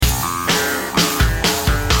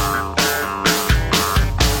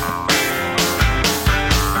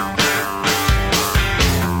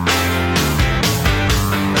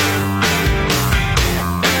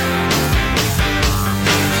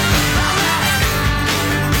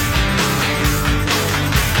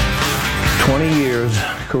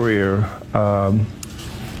career,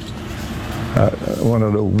 one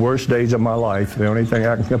of the worst days of my life. The only thing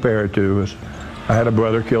I can compare it to is I had a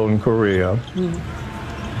brother killed in Korea,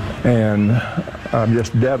 and I'm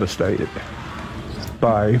just devastated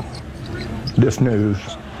by this news.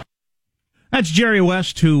 That's Jerry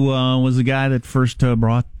West, who was the guy that first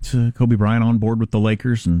brought Kobe Bryant on board with the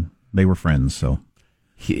Lakers, and they were friends. So,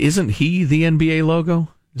 isn't he the NBA logo?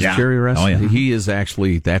 Yeah. Jerry West? Oh, yeah. He is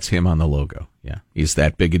actually, that's him on the logo. Yeah. He's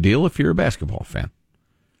that big a deal if you're a basketball fan.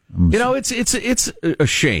 It's a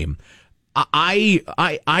shame.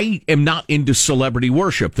 I am not into celebrity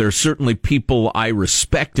worship. There's certainly people I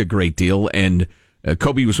respect a great deal, and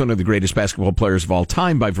Kobe was one of the greatest basketball players of all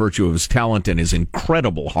time by virtue of his talent and his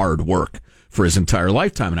incredible hard work for his entire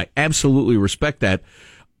lifetime, and I absolutely respect that.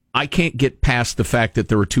 I can't get past the fact that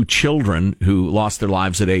there were two children who lost their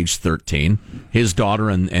lives at age 13, his daughter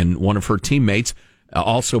and one of her teammates.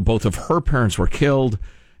 Also, both of her parents were killed.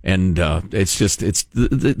 And it's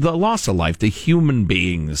the loss of life. The human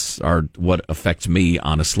beings are what affects me,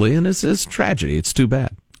 honestly, and it's tragedy. It's too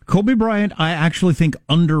bad. Kobe Bryant, I actually think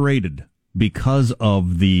underrated because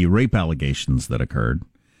of the rape allegations that occurred.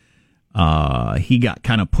 He got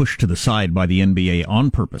kind of pushed to the side by the NBA on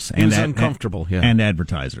purpose. He was uncomfortable, yeah. And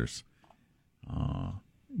advertisers.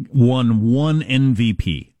 Won one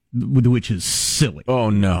MVP. Which is silly. Oh,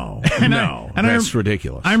 no. That's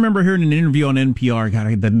ridiculous. I remember hearing an interview on NPR.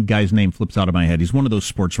 God, the guy's name flips out of my head. He's one of those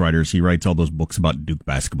sports writers. He writes all those books about Duke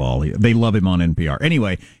basketball. They love him on NPR.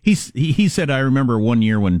 Anyway, he said, I remember one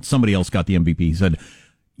year when somebody else got the MVP, he said,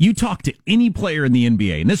 you talk to any player in the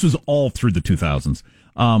NBA, and this was all through the 2000s,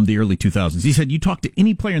 the early 2000s. He said, you talk to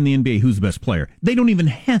any player in the NBA who's the best player. They don't even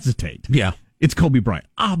hesitate. Yeah. It's Kobe Bryant,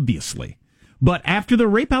 obviously. But after the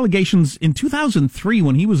rape allegations in 2003,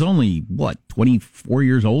 when he was only, 24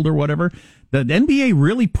 years old or whatever, the NBA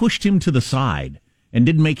really pushed him to the side and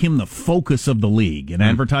didn't make him the focus of the league. And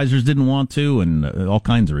advertisers didn't want to, and all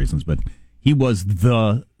kinds of reasons. But he was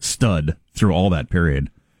the stud through all that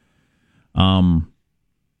period. And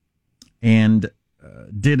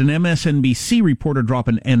did an MSNBC reporter drop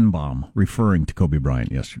an N-bomb referring to Kobe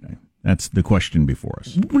Bryant yesterday? That's the question before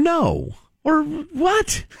us. No. Or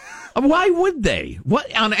what? Why would they?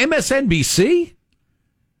 What, on MSNBC?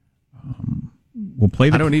 We'll play.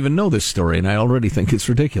 I don't even know this story, and I already think it's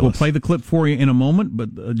ridiculous. We'll play the clip for you in a moment,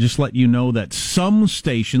 but just let you know that some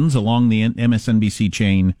stations along the MSNBC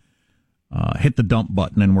chain hit the dump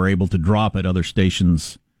button and were able to drop it. Other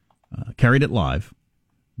stations carried it live.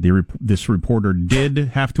 This reporter did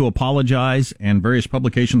have to apologize, and various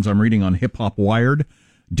publications I'm reading on Hip Hop Wired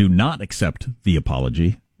do not accept the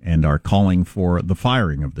apology and are calling for the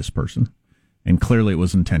firing of this person. And clearly it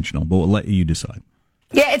was intentional, but we'll let you decide.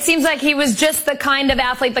 Yeah, it seems like he was just the kind of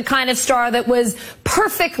athlete, the kind of star that was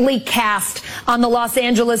perfectly cast on the Los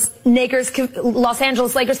Angeles Lakers.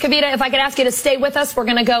 Kavita, if I could ask you to stay with us, we're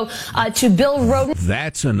going to go to Bill Roden.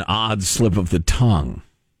 That's an odd slip of the tongue.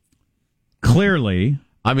 Clearly,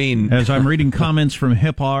 I mean, as I'm reading comments from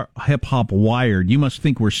Hip Hop Wired, you must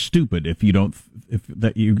think we're stupid if you're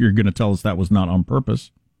going to tell us that was not on purpose.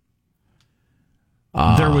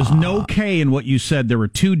 There was no K in what you said. There were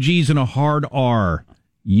two G's and a hard R.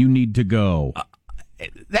 You need to go.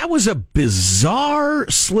 That was a bizarre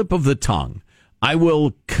slip of the tongue. I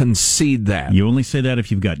will concede that. You only say that if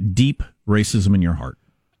you've got deep racism in your heart.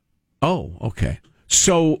 Oh, okay.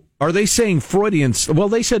 So are they saying Freudian? Well,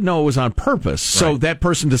 they said no, it was on purpose. So that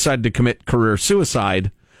person decided to commit career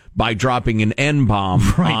suicide by dropping an N-bomb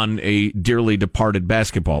on a dearly departed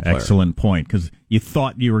basketball player. Excellent point, because you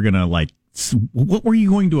thought you were going to, what were you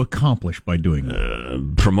going to accomplish by doing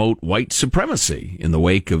that? Promote white supremacy in the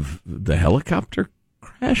wake of the helicopter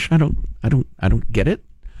crash? I don't get it.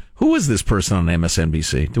 Who was this person on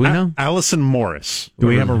MSNBC? Do we know? Allison Morris. Do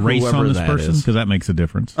we have a race on this person? Because that makes a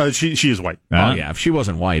difference. She is white. Oh, yeah. If she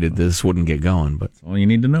wasn't white, this wouldn't get going. But that's all you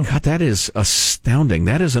need to know. God, that is astounding.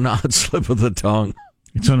 That is an odd slip of the tongue.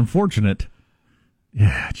 It's unfortunate.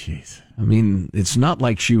 Yeah, jeez. I mean, it's not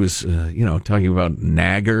like she was, talking about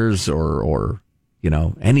naggers or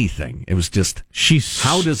anything. It was just,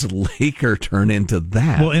 how does Laker turn into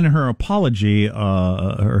that? Well, in her apology,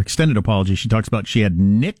 her extended apology, she talks about she had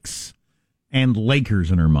Knicks and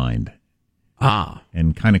Lakers in her mind.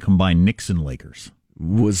 And kind of combined Knicks and Lakers.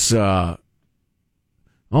 Oh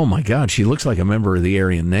my God, she looks like a member of the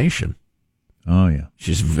Aryan Nation. Oh, yeah.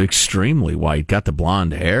 She's extremely white. Got the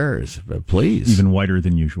blonde hair. Please. Even whiter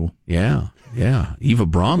than usual. Yeah. Eva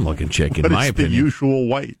Braun looking chick, in my opinion. The usual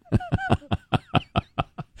white.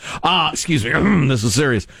 Excuse me. This is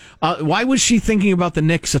serious. Why was she thinking about the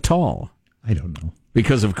Knicks at all? I don't know.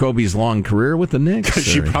 Because of Kobe's long career with the Knicks? Because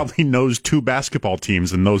she probably knows 2 basketball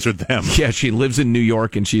teams, and those are them. Yeah, she lives in New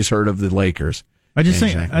York, and she's heard of the Lakers. I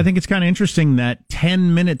think it's kind of interesting that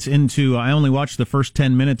 10 minutes into, I only watched the first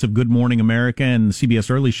 10 minutes of Good Morning America and the CBS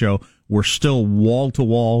Early Show, we're still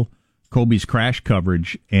wall-to-wall Kobe's crash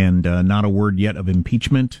coverage, and not a word yet of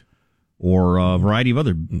impeachment or a variety of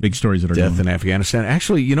other big stories that are Death going in Afghanistan.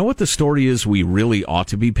 Actually, you know what the story is we really ought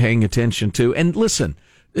to be paying attention to? And listen,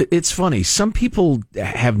 it's funny. Some people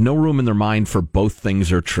have no room in their mind for both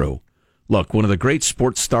things are true. Look, one of the great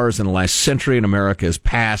sports stars in the last century in America has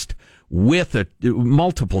passed with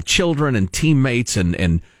multiple children and teammates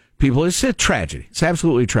and people. It's a tragedy. It's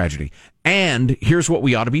absolutely a tragedy. And here's what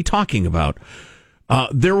we ought to be talking about.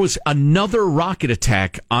 There was another rocket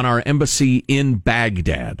attack on our embassy in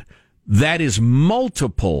Baghdad. That is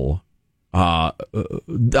multiple. I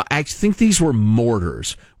think these were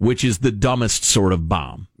mortars, which is the dumbest sort of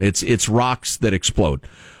bomb. It's rocks that explode.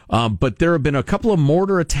 But there have been a couple of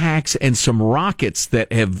mortar attacks and some rockets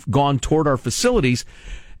that have gone toward our facilities.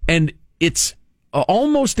 And it's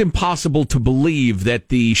almost impossible to believe that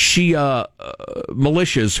the Shia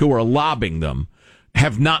militias who are lobbing them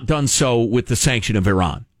have not done so with the sanction of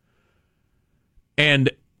Iran.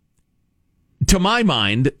 And to my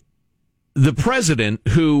mind, the president,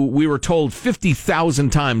 who we were told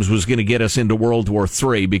 50,000 times was going to get us into World War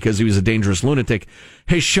III because he was a dangerous lunatic,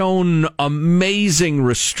 has shown amazing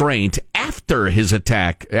restraint after his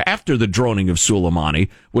attack, after the droning of Soleimani,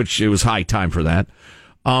 which it was high time for that.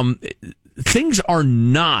 Things are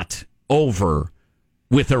not over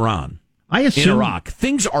with Iran. In Iraq.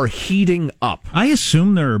 Things are heating up. I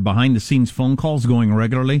assume there are behind-the-scenes phone calls going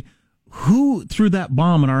regularly. Who threw that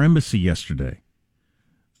bomb in our embassy yesterday?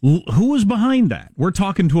 Who was behind that? We're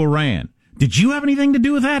talking to Iran. Did you have anything to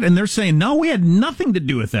do with that? And they're saying, no, we had nothing to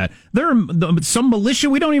do with that. They're some militia,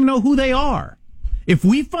 we don't even know who they are. If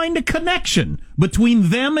we find a connection between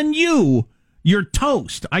them and you, you're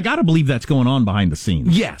toast. I got to believe that's going on behind the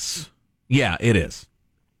scenes. Yes. Yeah, it is.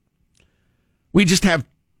 We just have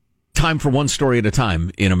time for one story at a time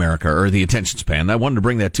in America, or the attention span. I wanted to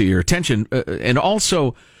bring that to your attention, and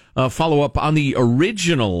also follow up on the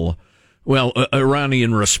original,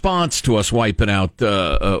 Iranian response to us wiping out,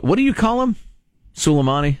 what do you call him?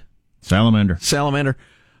 Soleimani? Salamander.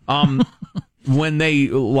 When they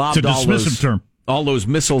lobbed all those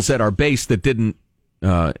missiles at our base that didn't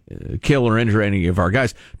kill or injure any of our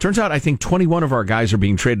guys. Turns out, I think 21 of our guys are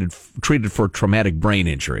being treated for traumatic brain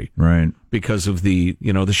injury, right? Because of the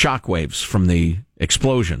shock waves from the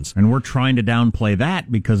explosions. And we're trying to downplay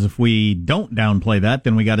that, because if we don't downplay that,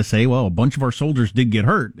 then we got to say, well, a bunch of our soldiers did get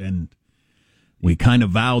hurt, and we kind of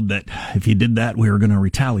vowed that if you did that, we were going to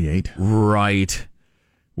retaliate. Right.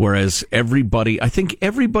 Whereas I think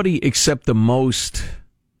everybody except the most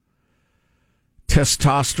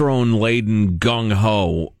testosterone-laden,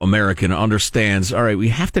 gung-ho American understands, all right, we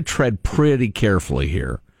have to tread pretty carefully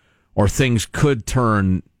here, or things could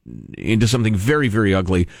turn into something very, very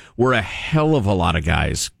ugly, where a hell of a lot of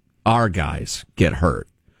our guys, get hurt.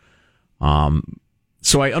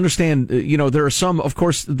 So I understand, there are some, of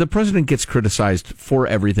course, the president gets criticized for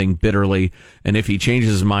everything bitterly, and if he changes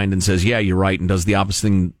his mind and says, yeah, you're right, and does the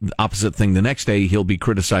opposite thing the next day, he'll be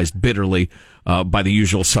criticized bitterly by the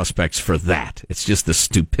usual suspects for that. It's just the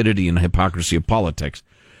stupidity and hypocrisy of politics.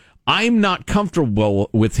 I'm not comfortable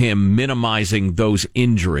with him minimizing those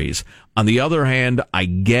injuries. On the other hand, I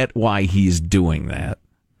get why he's doing that.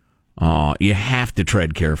 You have to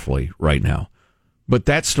tread carefully right now. But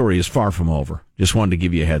that story is far from over. Just wanted to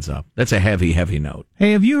give you a heads up. That's a heavy, heavy note.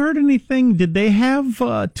 Hey, have you heard anything? Did they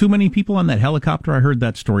have too many people on that helicopter? I heard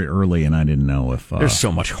that story early, and I didn't know if... There's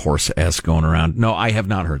so much horse S going around. No, I have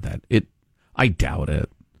not heard that. I doubt it.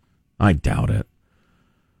 I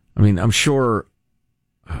mean, I'm sure...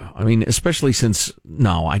 especially since...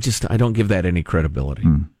 No, I don't give that any credibility.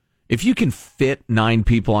 If you can fit 9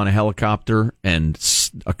 people on a helicopter, and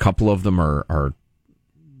a couple of them are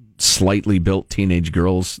slightly built teenage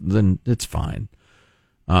girls, then it's fine.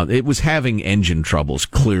 It was having engine troubles,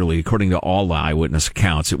 clearly, according to all the eyewitness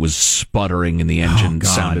accounts. It was sputtering and the engine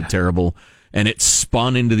sounded terrible, and it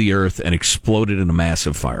spun into the earth and exploded in a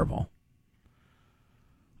massive fireball.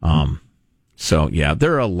 So, yeah,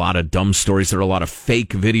 there are a lot of dumb stories. There are a lot of fake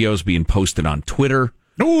videos being posted on Twitter.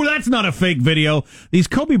 Oh, that's not a fake video. These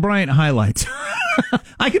Kobe Bryant highlights.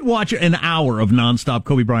 I could watch an hour of nonstop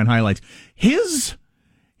Kobe Bryant highlights. His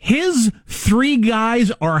 3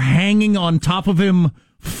 guys are hanging on top of him,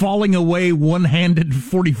 falling away one-handed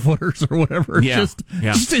 40-footers or whatever. Just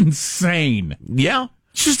insane. Yeah.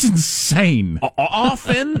 Just insane.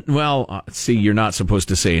 Often, see, you're not supposed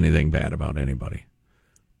to say anything bad about anybody.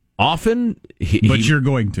 Often, but you're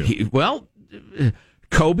going to.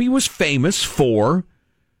 Kobe was famous for,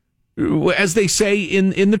 as they say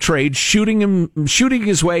in the trade, shooting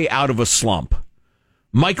his way out of a slump.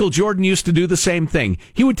 Michael Jordan used to do the same thing.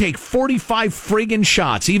 He would take 45 friggin'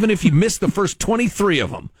 shots, even if he missed the first 23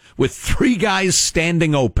 of them, with 3 guys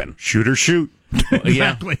standing open. Shoot or shoot.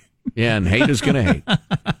 Exactly. Yeah, and hate is going to hate.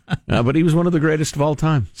 But he was one of the greatest of all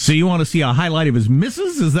time. So you want to see a highlight of his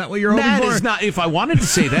misses? Is that what you're hoping for? That is not. If I wanted to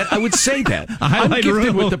say that, I would say that. I'm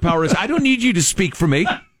gifted with the powers. I don't need you to speak for me.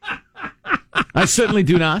 I certainly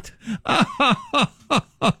do not.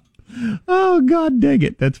 Oh, God dang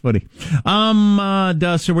it. That's funny.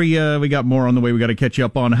 So we got more on the way we got to catch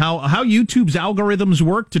up on how YouTube's algorithms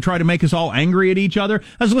work to try to make us all angry at each other.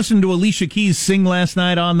 I was listening to Alicia Keys sing last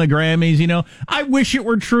night on the Grammys, you know. I wish it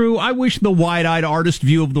were true. I wish the wide-eyed artist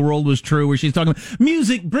view of the world was true, where she's talking about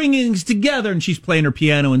music bringing us together, and she's playing her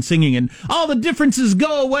piano and singing, and all the differences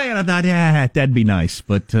go away. And I thought, that'd be nice.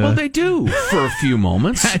 But well, they do for a few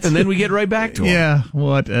moments, and then we get right back to them. Yeah,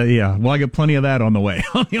 well, I got plenty of that on the way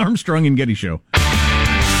on the Armstrong and Getty Show.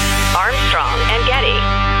 Armstrong and Getty.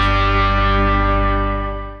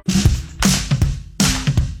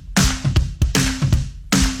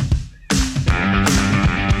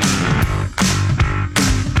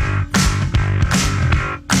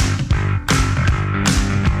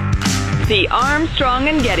 The Armstrong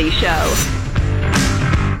and Getty Show.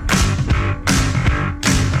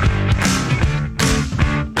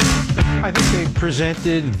 I think they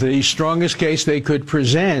presented the strongest case they could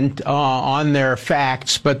present on their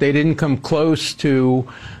facts, but they didn't come close to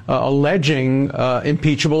alleging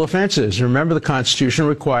impeachable offenses. Remember, the Constitution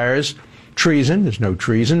requires treason. There's no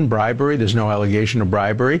treason. Bribery. There's no allegation of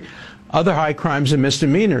bribery. Other high crimes and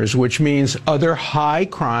misdemeanors, which means other high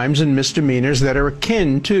crimes and misdemeanors that are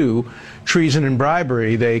akin to treason and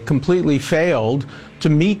bribery. They completely failed to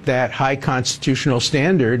meet that high constitutional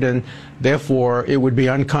standard, and therefore it would be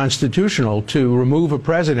unconstitutional to remove a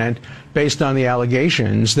president based on the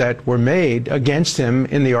allegations that were made against him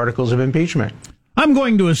in the articles of impeachment. I'm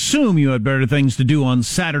going to assume you had better things to do on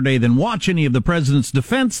Saturday than watch any of the president's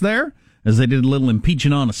defense there, as they did a little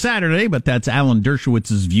impeaching on a Saturday, but that's Alan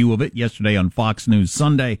Dershowitz's view of it yesterday on Fox News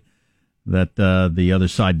Sunday, that the other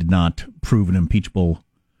side did not prove an impeachable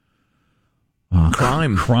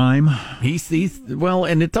crime. Well,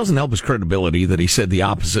 and it doesn't help his credibility that he said the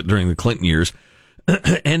opposite during the Clinton years.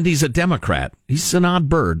 And he's a Democrat. He's an odd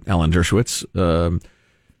bird, Alan Dershowitz.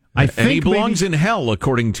 I think he belongs in hell,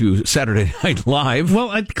 according to Saturday Night Live.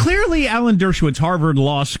 Well, clearly Alan Dershowitz, Harvard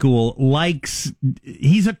Law School,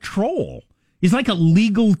 he's a troll. He's like a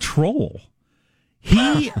legal troll.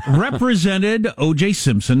 He represented O.J.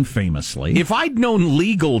 Simpson famously. If I'd known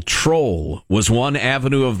legal troll was one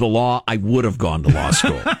avenue of the law, I would have gone to law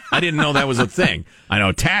school. I didn't know that was a thing. I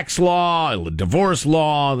know tax law, divorce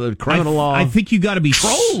law, the criminal law. I think you got to be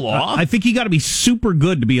troll law. I think you got to be super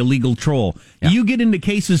good to be a legal troll. Yeah. You get into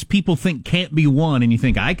cases people think can't be won, and you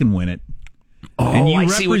think I can win it. Oh, and I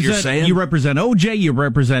see what you're saying. You represent O.J., you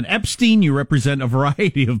represent Epstein, you represent a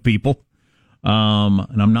variety of people.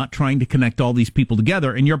 And I'm not trying to connect all these people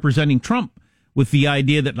together. And you're presenting Trump with the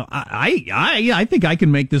idea that I think I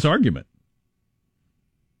can make this argument.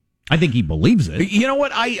 I think he believes it. You know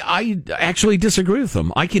what? I actually disagree with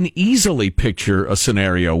him. I can easily picture a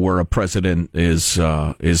scenario where a president is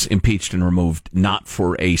impeached and removed not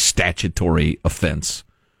for a statutory offense.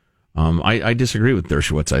 I disagree with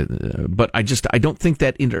Dershowitz, but I don't think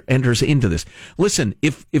that enters into this. Listen,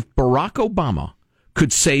 if Barack Obama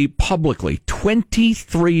could say publicly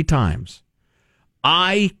 23 times,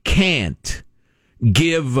 I can't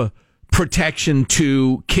give protection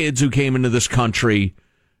to kids who came into this country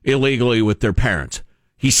illegally with their parents.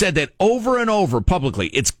 He said that over and over publicly.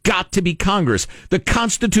 It's got to be Congress. The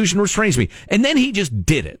Constitution restrains me. And then he just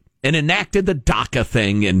did it and enacted the DACA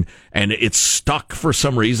thing, and it stuck for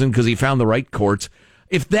some reason because he found the right courts.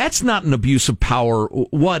 If that's not an abuse of power,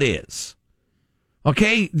 what is?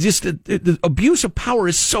 Okay, just the abuse of power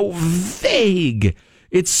is so vague.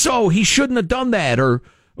 It's so he shouldn't have done that, or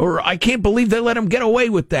I can't believe they let him get away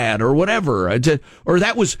with that, or whatever. Or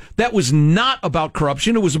that was not about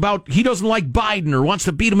corruption. It was about he doesn't like Biden or wants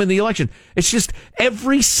to beat him in the election. It's just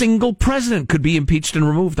every single president could be impeached and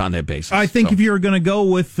removed on that basis. I think if you're going to go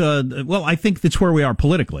with, I think that's where we are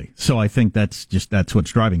politically. So I think that's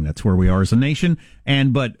what's driving. That's where we are as a nation.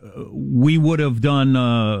 But we would have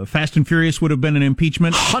done Fast and Furious would have been an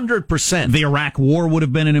impeachment. 100%. The Iraq War would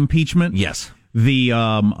have been an impeachment. Yes. The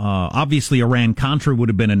obviously Iran-Contra would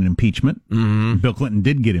have been an impeachment. Mm-hmm. Bill Clinton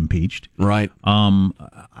did get impeached. Right.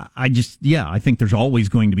 I think there's always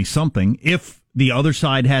going to be something if the other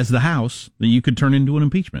side has the House that you could turn into an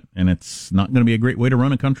impeachment, and it's not going to be a great way to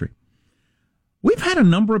run a country. We've had a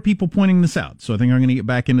number of people pointing this out, so I think I'm going to get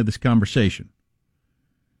back into this conversation.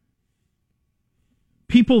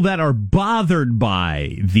 People that are bothered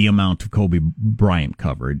by the amount of Kobe Bryant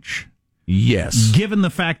coverage. Yes. Given the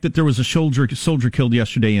fact that there was a soldier killed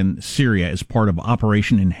yesterday in Syria as part of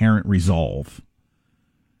Operation Inherent Resolve.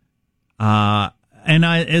 And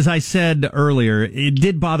as I said earlier, it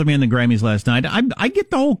did bother me on the Grammys last night. I get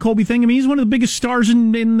the whole Kobe thing. I mean, he's one of the biggest stars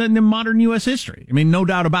in the modern U.S. history. I mean, no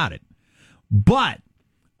doubt about it. But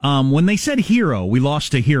when they said hero, we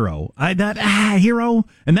lost a hero. I thought, hero?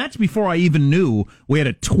 And that's before I even knew we had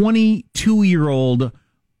a 22-year-old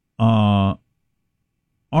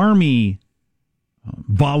Army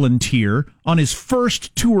volunteer on his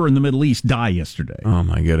first tour in the Middle East die yesterday. Oh,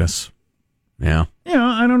 my goodness. Yeah. You know,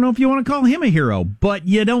 I don't know if you want to call him a hero, but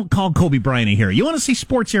you don't call Kobe Bryant a hero. You want to see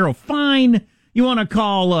sports hero? Fine. You want to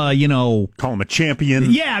call, call him a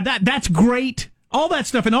champion? Yeah, that's great. All that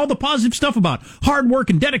stuff and all the positive stuff about hard work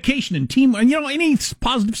and dedication and team, and any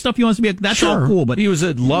positive stuff you want to be, that's all cool. But he was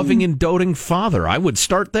a loving and doting father. I would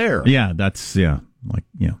start there. Yeah,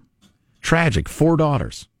 tragic. 4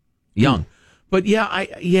 daughters, young, but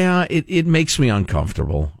it makes me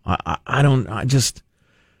uncomfortable.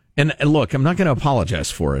 And look, I'm not going to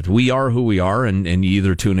apologize for it. We are who we are, and you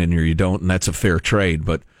either tune in or you don't, and that's a fair trade.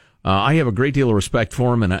 But I have a great deal of respect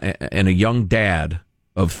for him, and a young dad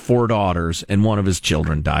of 4 daughters, and one of his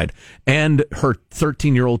children died. And her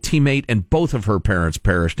 13-year-old teammate and both of her parents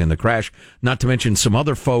perished in the crash, not to mention some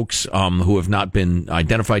other folks who have not been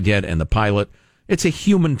identified yet, and the pilot. It's a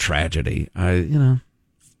human tragedy. I don't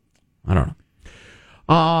know.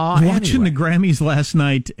 Watching the Grammys last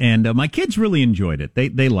night, and my kids really enjoyed it.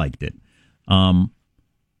 They liked it. And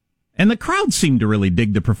the crowd seemed to really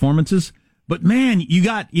dig the performances. But man, you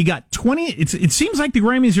got 20. It seems like the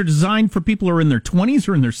Grammys are designed for people who are in their 20s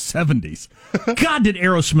or in their 70s. God, did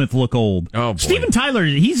Aerosmith look old? Oh boy. Steven Tyler,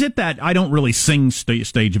 he's at that I don't really sing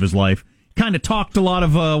stage of his life. Kind of talked a lot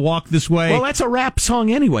of Walk This Way. Well, that's a rap song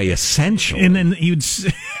anyway, essentially. And then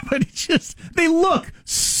but it's just, they look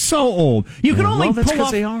so old. You can only pull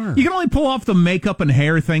off, they are. You can only pull off the makeup and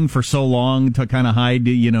hair thing for so long to kind of hide,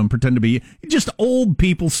 and pretend to be just old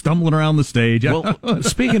people stumbling around the stage. Well,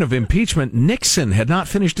 speaking of impeachment, Nixon had not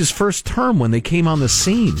finished his first term when they came on the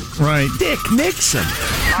scene. Right. Dick Nixon.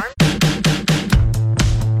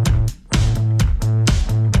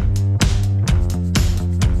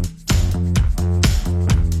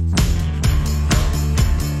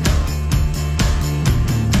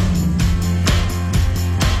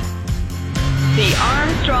 The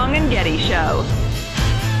Armstrong and Getty Show.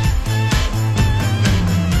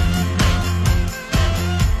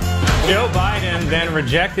 Joe Biden then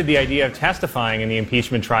rejected the idea of testifying in the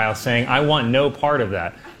impeachment trial, saying, "I want no part of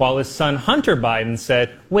that," while his son Hunter Biden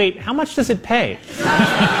said, "Wait, how much does it pay?"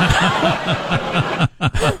 A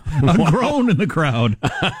groan in the crowd.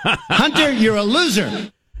 Hunter, you're a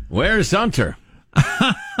loser. Where's Hunter?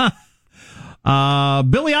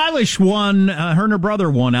 Billie Eilish won, her and her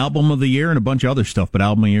brother won Album of the Year and a bunch of other stuff, but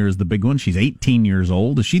Album of the Year is the big one. She's 18 years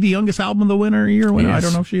old. Is she the youngest album of the winner year? Yes. I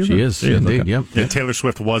don't know if she is. She is, indeed, yep. Yeah, Taylor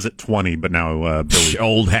Swift was at 20, but now Billie.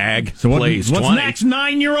 Old hag. So plays what's 20. next,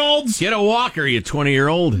 9-year-olds? Get a walker, you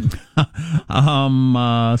 20-year-old. So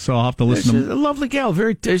I'll have to listen She's a lovely gal,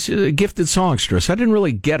 she's a gifted songstress. I didn't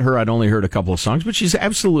really get her. I'd only heard a couple of songs, but she's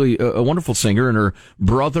absolutely a wonderful singer, and her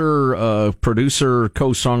brother, producer,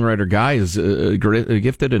 co-songwriter guy is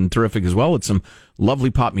gifted and terrific as well. It's some lovely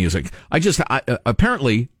pop music.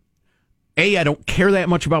 Apparently, A, I don't care that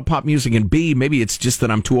much about pop music, and B, maybe it's just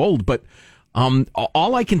that I'm too old, but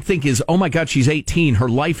all I can think is, oh my God, she's 18. Her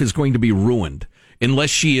life is going to be ruined unless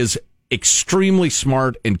she is extremely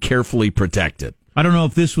smart and carefully protected. I don't know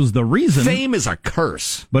if this was the reason. Fame is a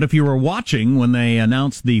curse. But if you were watching when they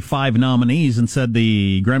announced the 5 nominees and said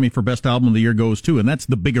the Grammy for Best Album of the Year goes to, and that's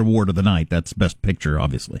the big award of the night, that's Best Picture,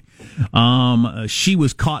 obviously. She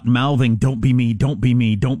was caught mouthing, "Don't be me, don't be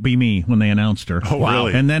me, don't be me," when they announced her. Oh, wow.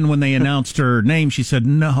 Really? And then when they announced her name, she said,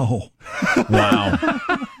 "No." Wow.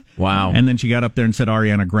 Wow. And then she got up there and said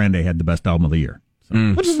Ariana Grande had the Best Album of the Year.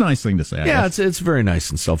 Which is a nice thing to say. Yeah, it's very nice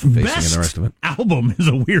and self-effacing and the rest of it. Album is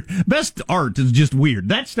a weird. Best art is just weird.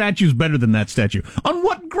 That statue's better than that statue. On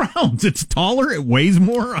what grounds? It's taller. It weighs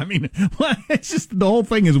more. I mean, it's just the whole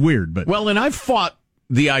thing is weird. But well, and I've fought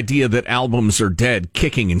the idea that albums are dead,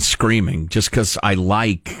 kicking and screaming, just because I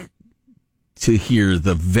like to hear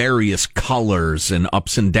the various colors and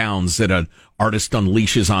ups and downs that an artist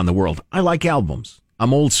unleashes on the world. I like albums.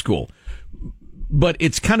 I'm old school. But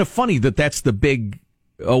it's kind of funny that that's the big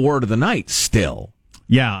award of the night still.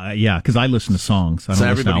 Yeah, because I listen to songs. I don't So listen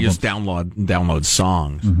to everybody albums. just download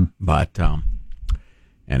songs. But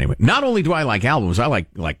anyway, not only do I like albums, I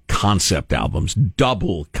like concept albums,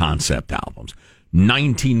 double concept albums,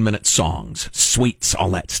 19-minute songs, suites, all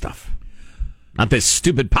that stuff. Not this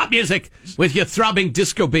stupid pop music with your throbbing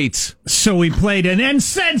disco beats. So we played and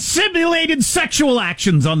said simulated sexual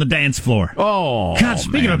actions on the dance floor. Oh, God,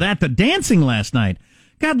 speaking of that, the dancing last night.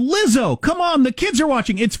 God, Lizzo, come on, the kids are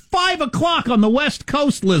watching. It's 5 o'clock on the West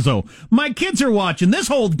Coast, Lizzo. My kids are watching this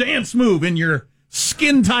whole dance move in your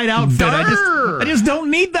skin-tight outfit. I just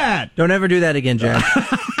don't need that. Don't ever do that again, Jack.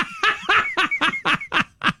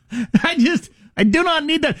 I do not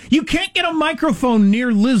need that. You can't get a microphone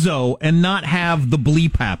near Lizzo and not have the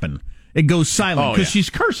bleep happen. It goes silent because she's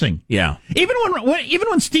cursing. Yeah. Even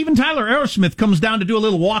when Steven Tyler Aerosmith comes down to do a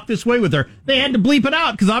little walk this way with her, they had to bleep it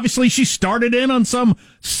out because obviously she started in on some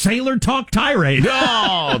sailor talk tirade.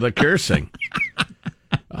 Oh, the cursing.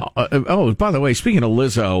 By the way, speaking of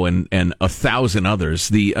Lizzo and 1,000 others,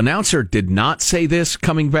 the announcer did not say this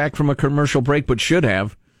coming back from a commercial break, but should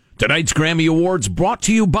have. Tonight's Grammy Awards brought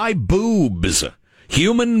to you by boobs.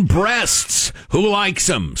 Human breasts. Who likes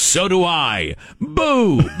them? So do I.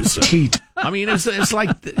 Boobs. I mean, it's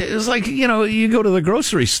like you go to the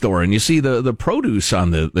grocery store and you see the produce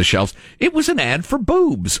on the shelves. It was an ad for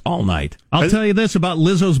boobs all night. I'll tell you this about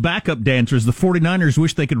Lizzo's backup dancers. The 49ers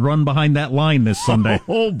wish they could run behind that line this Sunday.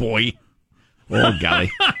 Oh boy. Oh, golly.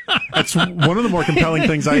 That's one of the more compelling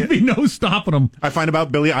things There'd be no stopping them. I find about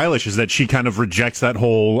Billie Eilish is that she kind of rejects that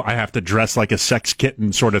whole I have to dress like a sex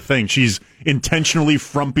kitten sort of thing. She's intentionally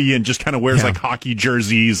frumpy and just kind of wears like hockey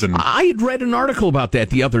jerseys. And I had read an article about that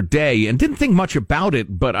the other day and didn't think much about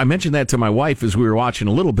it, but I mentioned that to my wife as we were watching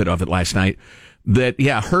a little bit of it last night. That,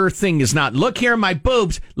 her thing is not, look, here are my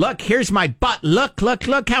boobs. Look, here's my butt. Look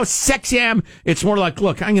how sexy I am. It's more like,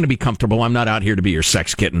 look, I'm going to be comfortable. I'm not out here to be your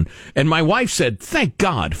sex kitten. And my wife said, thank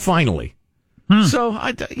God, finally. So, I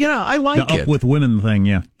like the it. Up with women thing,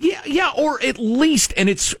 yeah. Yeah, or at least, and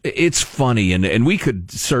it's funny, and we could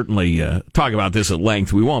certainly talk about this at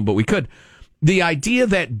length. We won't, but we could. The idea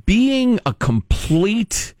that being a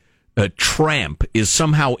complete tramp is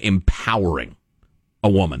somehow empowering a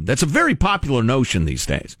woman. That's a very popular notion these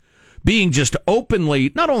days. Being just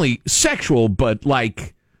openly, not only sexual, but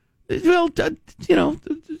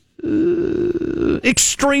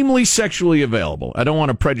extremely sexually available. I don't want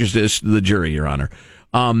to prejudice the jury, Your Honor.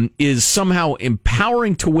 Is somehow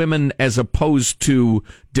empowering to women as opposed to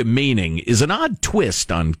demeaning is an odd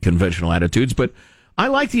twist on conventional attitudes, but I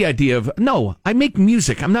like the idea of, no, I make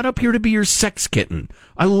music. I'm not up here to be your sex kitten.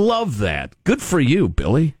 I love that. Good for you,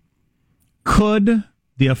 Billy. Could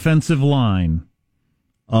the offensive line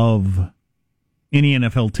of any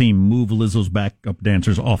NFL team move Lizzo's backup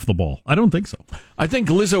dancers off the ball? I don't think so. I think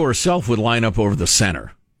Lizzo herself would line up over the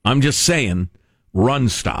center. I'm just saying, run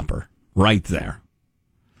stopper right there.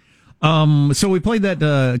 So we played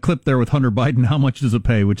that clip there with Hunter Biden, How Much Does It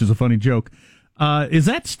Pay, which is a funny joke. Is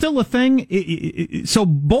that still a thing? So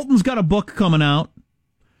Bolton's got a book coming out.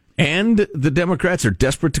 And the Democrats are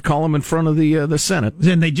desperate to call him in front of the Senate.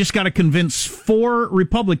 And they just got to convince 4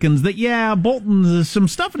 Republicans that, Bolton, there's some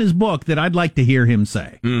stuff in his book that I'd like to hear him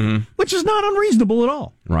say, which is not unreasonable at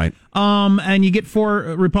all. Right. And you get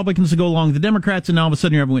 4 Republicans to go along with the Democrats, and all of a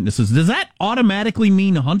sudden you have witnesses. Does that automatically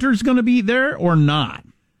mean Hunter's going to be there or not?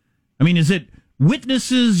 I mean, is it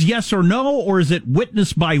witnesses, yes or no, or is it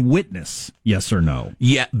witness by witness, yes or no?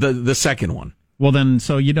 Yeah, the second one. Well, then,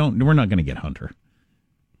 so we're not going to get Hunter.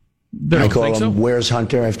 I call him Where's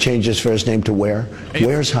Hunter? I've changed his first name to Where.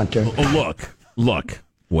 Where's Hunter? Look,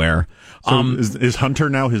 Where. So is Hunter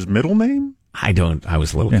now his middle name? I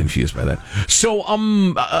was a little confused by that. So,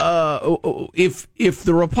 if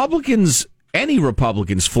the Republicans, any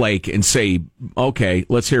Republicans flake and say, okay,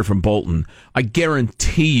 let's hear from Bolton, I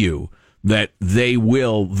guarantee you that they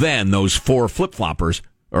will then, those 4 flip-floppers,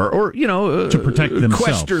 or to protect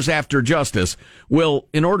themselves, questers after justice, will,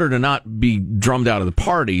 in order to not be drummed out of the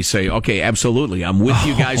party, say, okay, absolutely, I'm with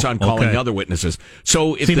you guys on calling other witnesses.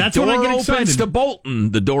 So if the door opens to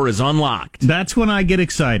Bolton, the door is unlocked. That's when I get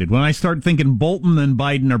excited. When I start thinking Bolton and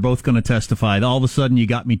Biden are both going to testify, all of a sudden you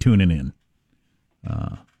got me tuning in.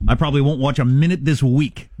 I probably won't watch a minute this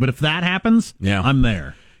week, but if that happens, I'm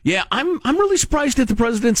there. Yeah, I'm really surprised at the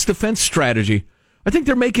president's defense strategy. I think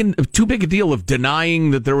they're making too big a deal of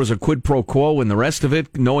denying that there was a quid pro quo and the rest of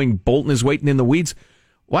it, knowing Bolton is waiting in the weeds.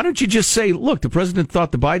 Why don't you just say, look, the president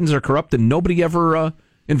thought the Bidens are corrupt and nobody ever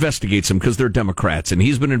investigates them because they're Democrats, and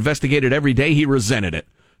he's been investigated every day. He resented it.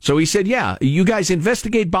 So he said, yeah, you guys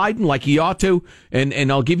investigate Biden like he ought to,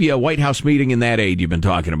 and I'll give you a White House meeting in that aid you've been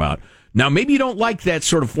talking about. Now, maybe you don't like that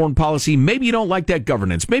sort of foreign policy. Maybe you don't like that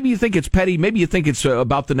governance. Maybe you think it's petty. Maybe you think it's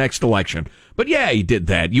about the next election. But yeah, he did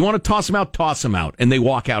that. You want to toss him out? Toss him out. And they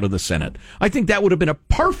walk out of the Senate. I think that would have been a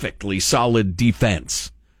perfectly solid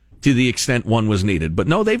defense to the extent one was needed. But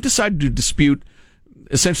no, they've decided to dispute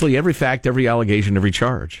essentially every fact, every allegation, every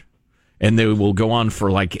charge. And they will go on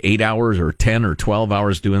for like 8 hours or 10 or 12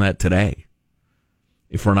 hours doing that today.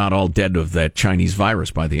 If we're not all dead of that Chinese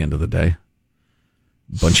virus by the end of the day.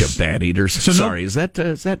 Bunch of bad eaters. Sorry, is that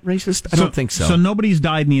racist? I don't think so. So nobody's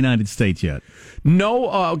died in the United States yet?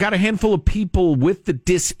 No, got a handful of people with the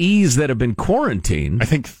dis-ease that have been quarantined. I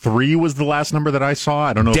think 3 was the last number that I saw.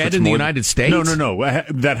 I don't know dead if it's in more the United States? No,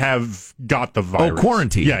 that have got the virus. Oh,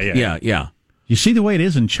 quarantined. Yeah. You see the way it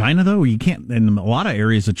is in China, though? You can't, in a lot of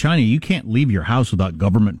areas of China, you can't leave your house without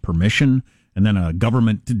government permission. And then a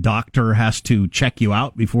government doctor has to check you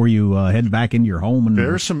out before you head back into your home. And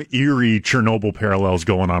there's some eerie Chernobyl parallels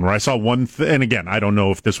going on where I saw one and again, I don't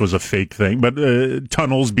know if this was a fake thing, but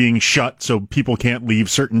tunnels being shut so people can't leave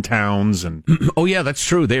certain towns. And oh, yeah, that's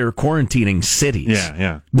true. They are quarantining cities.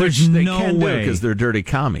 Yeah. There's they no can way. Because they're dirty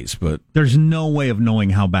commies, but there's no way of knowing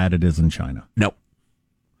how bad it is in China. Nope.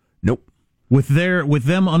 With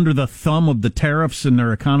them under the thumb of the tariffs and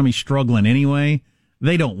their economy struggling anyway,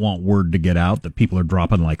 they don't want word to get out that people are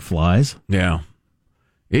dropping like flies. Yeah.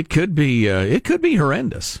 It could be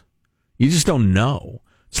horrendous. You just don't know.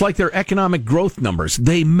 It's like their economic growth numbers.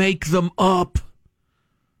 They make them up.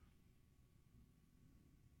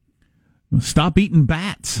 Stop eating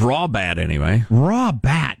bats. Raw bat, anyway. Raw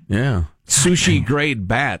bat. Yeah. Sushi grade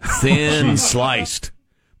bat. Thin sliced.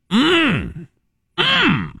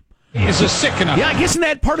 Is this sick enough? Yeah, I guess in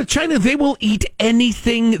that part of China, they will eat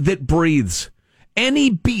anything that breathes. Any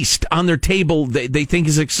beast on their table they think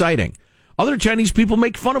is exciting. Other Chinese people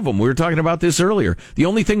make fun of them. We were talking about this earlier. The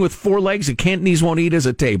only thing with 4 legs a Cantonese won't eat is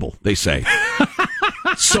a table, they say.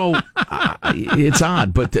 So it's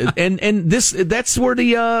odd, but that's where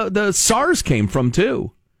the SARS came from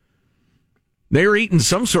too. They were eating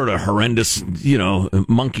some sort of horrendous,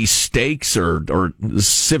 monkey steaks or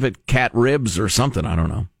civet cat ribs or something. I don't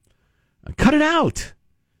know. Cut it out.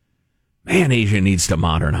 Man, Asia needs to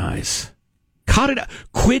modernize. Cut it out.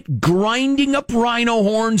 Quit grinding up rhino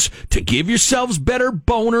horns to give yourselves better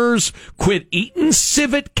boners. Quit eating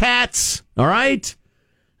civet cats. All right?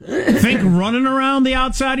 Think running around the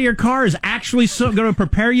outside of your car is actually going to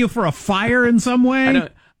prepare you for a fire in some way?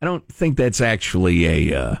 I don't think that's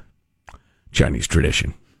actually a Chinese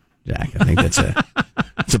tradition, Jack. I think it's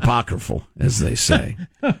apocryphal, as they say.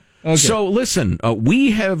 Okay. So listen,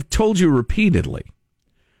 we have told you repeatedly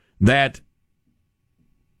that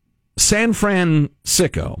San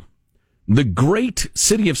Francisco, the great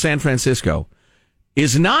city of San Francisco,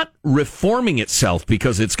 is not reforming itself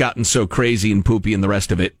because it's gotten so crazy and poopy and the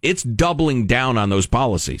rest of it. It's doubling down on those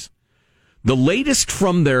policies. The latest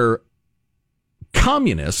from their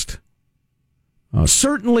communist,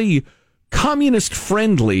 certainly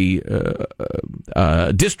communist-friendly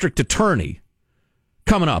district attorney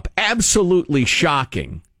coming up. Absolutely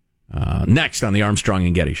shocking. Next on the Armstrong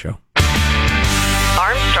and Getty Show.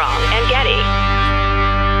 Armstrong and Getty.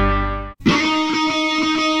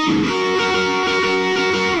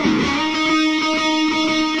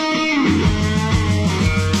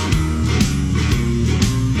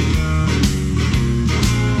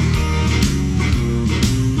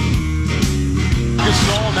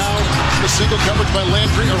 Gasol now, the single covered by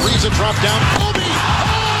Landry. Ariza drop down. Kobe!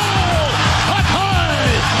 Oh! Up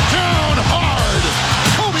high! Down hard!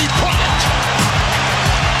 Kobe Bryant!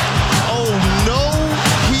 Oh, no,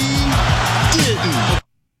 he didn't.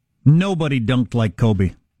 Nobody dunked like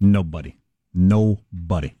Kobe. Nobody.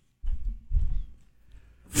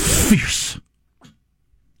 Fierce.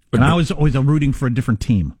 And I was always rooting for a different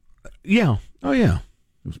team. Yeah. Oh, yeah.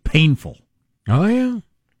 It was painful. Oh, yeah.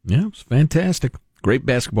 Yeah, it was fantastic. Great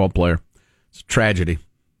basketball player. It's a tragedy.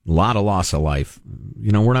 A lot of loss of life.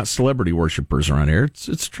 We're not celebrity worshipers around here. It's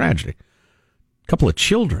a tragedy. A couple of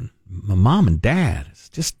children, my mom and dad. It's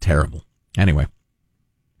just terrible. Anyway.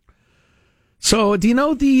 So, do you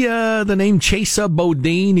know the name Chesa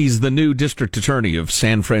Bodine? He's the new district attorney of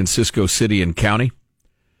San Francisco City and County.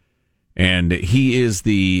 And he is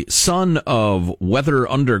the son of Weather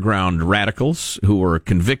Underground radicals who were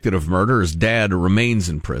convicted of murder. His dad remains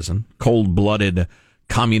in prison. Cold-blooded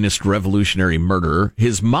communist revolutionary murderer.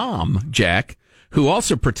 His mom, Jack, who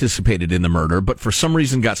also participated in the murder, but for some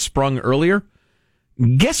reason got sprung earlier.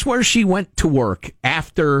 Guess where she went to work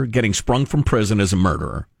after getting sprung from prison as a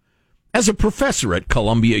murderer? As a professor at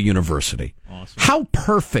Columbia University. Awesome. How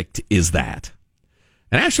perfect is that?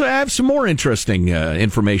 And actually, I have some more interesting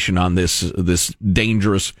information on this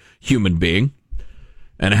dangerous human being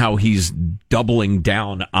and how he's doubling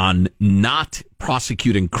down on not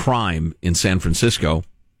prosecuting crime in San Francisco.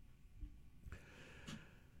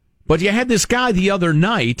 But you had this guy the other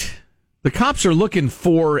night. The cops are looking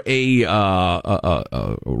for a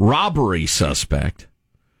robbery suspect.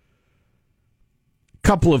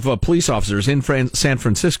 Couple of police officers in San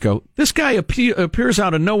Francisco. This guy appears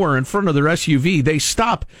out of nowhere in front of their SUV. They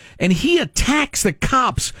stop, and he attacks the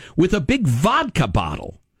cops with a big vodka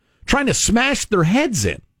bottle, trying to smash their heads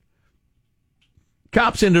in.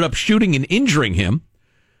 Cops ended up shooting and injuring him.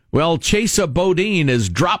 Well, Chesa Bodine has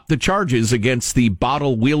dropped the charges against the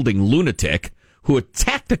bottle-wielding lunatic who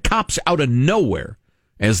attacked the cops out of nowhere,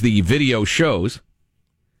 as the video shows.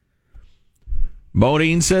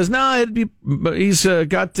 Bodine says, he's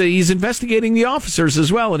investigating the officers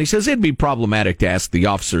as well, and he says it'd be problematic to ask the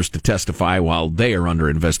officers to testify while they are under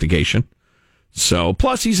investigation. So,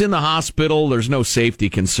 plus he's in the hospital, there's no safety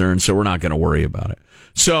concern, so we're not going to worry about it.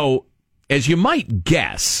 So, as you might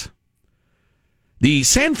guess, the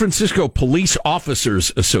San Francisco Police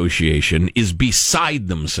Officers Association is beside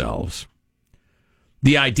themselves.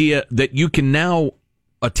 The idea that you can now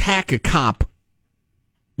attack a cop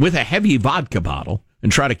with a heavy vodka bottle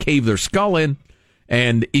and try to cave their skull in,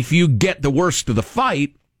 and if you get the worst of the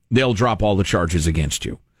fight, they'll drop all the charges against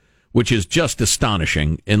you, which is just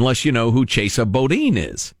astonishing, unless you know who Chesa Bodine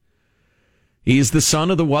is. He's the son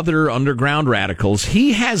of the other underground radicals.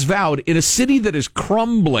 He has vowed, in a city that is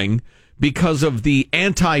crumbling because of the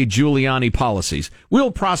anti-Giuliani policies,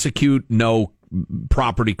 we'll prosecute no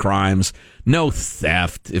property crimes, no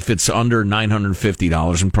theft if it's under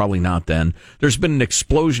 $950, and probably not then. There's been an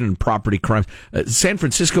explosion in property crimes. San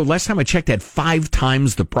Francisco, last time I checked, had 5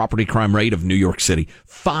 times the property crime rate of New York City.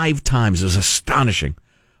 5 times. It was astonishing.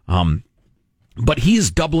 But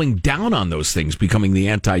he's doubling down on those things, becoming the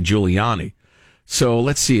anti-Giuliani. So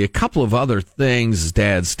let's see, a couple of other things. His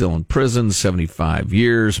dad's still in prison, 75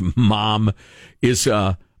 years. Mom is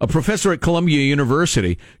a professor at Columbia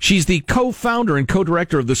University. She's the co-founder and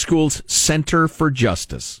co-director of the school's Center for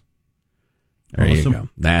Justice. There you go.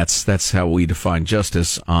 That's how we define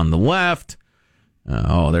justice on the left.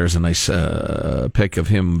 There's a nice pic of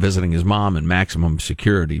him visiting his mom in maximum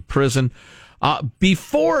security prison.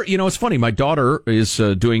 It's funny, my daughter is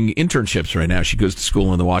doing internships right now. She goes to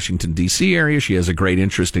school in the Washington, D.C. area. She has a great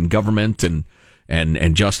interest in government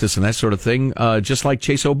and justice and that sort of thing, just like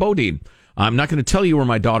Chesa Bodine. I'm not going to tell you where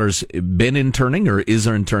my daughter's been interning or is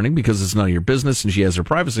interning because it's none of your business and she has her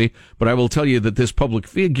privacy, but I will tell you that this public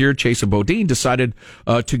figure, Chesa Bodine, decided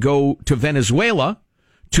to go to Venezuela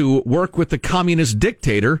to work with the communist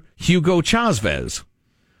dictator Hugo Chavez.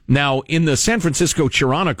 Now, in the San Francisco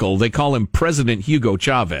Chronicle, they call him President Hugo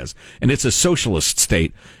Chavez, and it's a socialist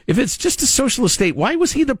state. If it's just a socialist state, why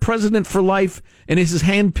was he the president for life and his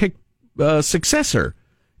hand-picked successor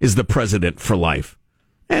is the president for life?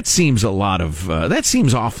 That seems that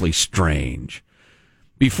seems awfully strange.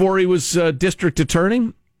 Before he was district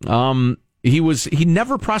attorney, he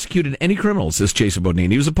never prosecuted any criminals, this Chesa Bodine.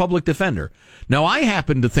 He was a public defender. Now, I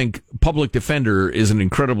happen to think public defender is an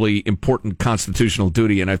incredibly important constitutional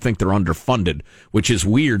duty, and I think they're underfunded, which is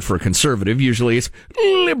weird for a conservative. Usually it's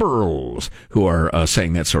liberals who are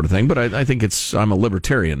saying that sort of thing, but I think I'm a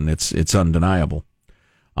libertarian. It's undeniable.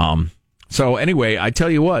 So anyway, I tell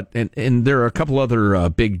you what, and there are a couple other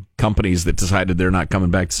big companies that decided they're not coming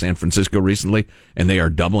back to San Francisco recently, and they are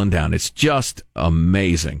doubling down. It's just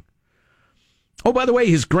amazing. Oh, by the way,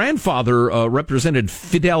 his grandfather represented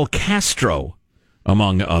Fidel Castro,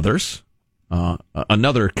 among others.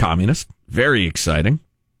 Another communist. Very exciting.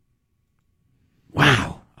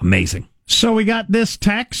 Wow. Amazing. So we got this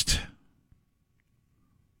text.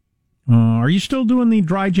 Are you still doing the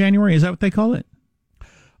dry January? Is that what they call it?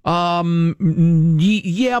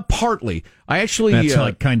 Yeah, partly. I actually... That's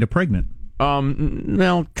like kind of pregnant.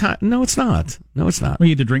 No, it's not. No, it's not. Well,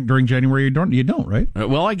 you had to drink during January. You don't, right?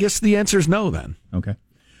 Well, I guess the answer is no, then. Okay.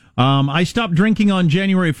 I stopped drinking on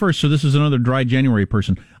January 1st, so this is another dry January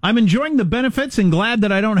person. I'm enjoying the benefits and glad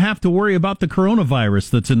that I don't have to worry about the coronavirus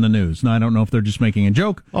that's in the news. Now, I don't know if they're just making a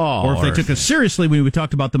joke or if they took us seriously when we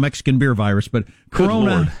talked about the Mexican beer virus, but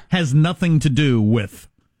Corona has nothing to do with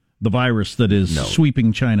the virus that is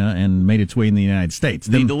sweeping China and made its way in the United States.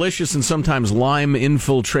 The delicious and sometimes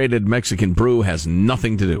lime-infiltrated Mexican brew has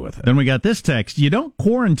nothing to do with it. Then we got this text. You don't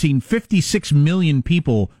quarantine 56 million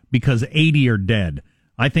people because 80 are dead.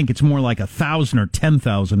 I think it's more like 1,000 or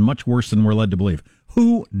 10,000, much worse than we're led to believe.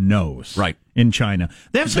 Who knows? Right. In China.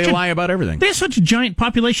 They lie about everything. They have such a giant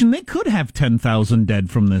population, they could have 10,000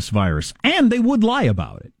 dead from this virus, and they would lie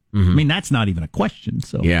about it. I mean, that's not even a question.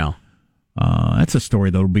 So yeah, that's a story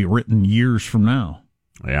that'll be written years from now.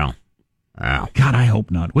 Yeah. Wow. God, I hope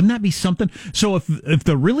not. Wouldn't that be something? So if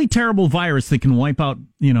the really terrible virus that can wipe out,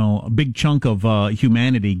 a big chunk of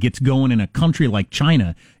humanity gets going in a country like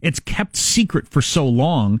China, it's kept secret for so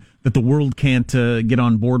long that the world can't get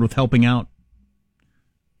on board with helping out,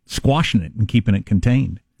 squashing it and keeping it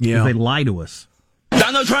contained. Yeah. They lie to us.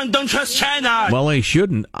 Donald Trump, don't trust China. Well, they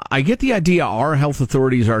shouldn't. I get the idea our health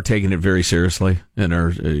authorities are taking it very seriously and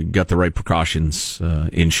are got the right precautions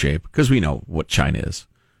in shape because we know what China is.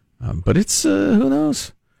 But it's, who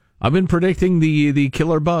knows? I've been predicting the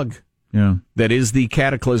killer bug. Yeah. That is the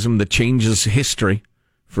cataclysm that changes history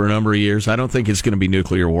for a number of years. I don't think it's going to be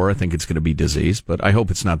nuclear war. I think it's going to be disease, but I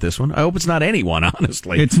hope it's not this one. I hope it's not anyone,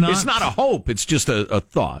 honestly. It's not a hope. It's just a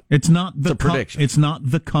thought. It's not a prediction. It's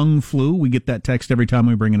not the Kung flu. We get that text every time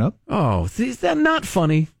we bring it up. Oh, that's not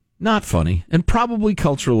funny. Not funny. And probably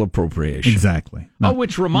cultural appropriation. Exactly.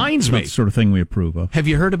 Which reminds me. That's the sort of thing we approve of. Have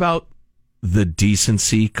you heard about the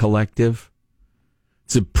Decency Collective?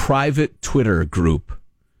 It's a private Twitter group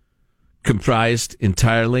comprised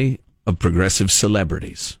entirely of progressive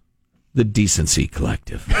celebrities. The Decency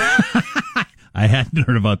Collective. I hadn't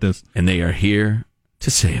heard about this. And they are here to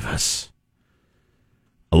save us.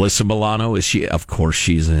 Alyssa Milano, is she? Of course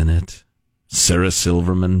she's in it. Sarah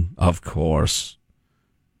Silverman, of course.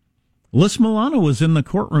 Alyssa Milano was in the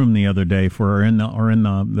courtroom the other day in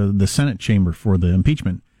the Senate chamber for the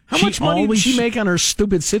impeachment. How much money did she make on her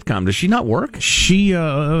stupid sitcom? Does she not work?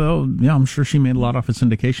 I'm sure she made a lot off of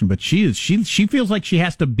syndication, but she feels like she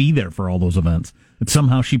has to be there for all those events. That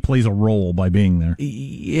somehow she plays a role by being there.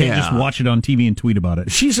 Yeah. Can't just watch it on TV and tweet about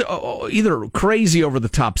it. She's either crazy, over the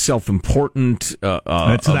top, self-important, a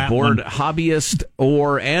bored hobbyist,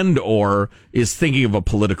 or is thinking of a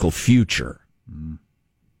political future and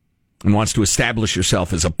wants to establish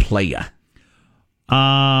herself as a player.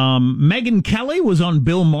 Megyn Kelly was on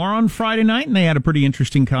Bill Maher on Friday night, and they had a pretty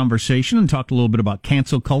interesting conversation and talked a little bit about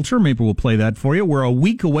cancel culture. Maybe we'll play that for you. We're a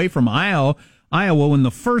week away from Iowa when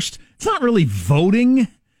the first, it's not really voting,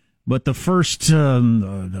 but the first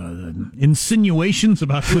insinuations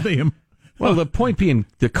about who they am. Well, the point being,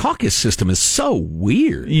 the caucus system is so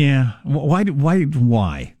weird. Yeah. Why?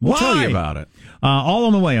 We'll tell you about it. All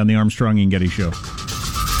on the way on the Armstrong and Getty Show.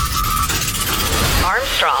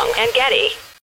 Armstrong and Getty.